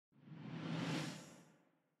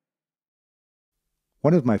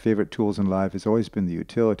One of my favorite tools in Live has always been the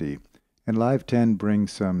utility, and Live 10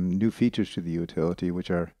 brings some new features to the utility which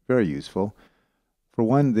are very useful. For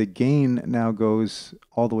one, the gain now goes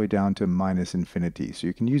all the way down to minus infinity, so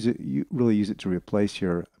you can use it, you really use it to replace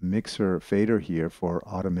your mixer fader here for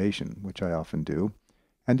automation, which I often do.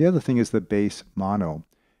 And the other thing is the bass mono,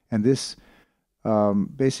 and this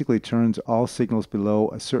basically turns all signals below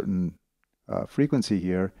a certain frequency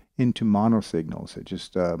here into mono signals. It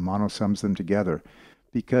just mono sums them together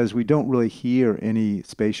because we don't really hear any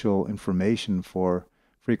spatial information for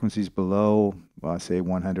frequencies below, say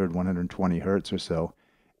 100, 120 hertz or so.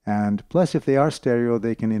 And plus, if they are stereo,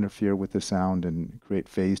 they can interfere with the sound and create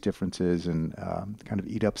phase differences and kind of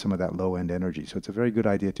eat up some of that low end energy. So it's a very good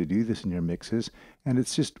idea to do this in your mixes. And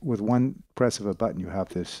it's just with one press of a button, you have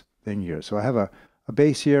this thing here. So I have a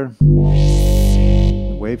bass here,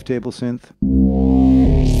 wavetable synth,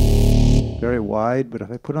 very wide, but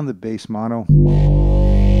if I put on the bass mono,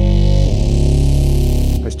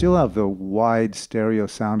 I still have the wide stereo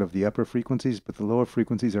sound of the upper frequencies, but the lower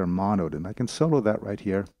frequencies are monoed, and I can solo that right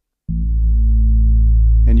here.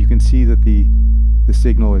 And you can see that the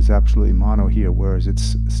signal is absolutely mono here, whereas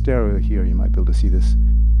it's stereo here. You might be able to see this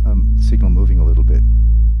signal moving a little bit.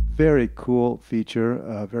 Very cool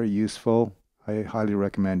feature, very useful. I highly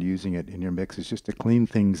recommend using it in your mixes just to clean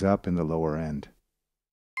things up in the lower end.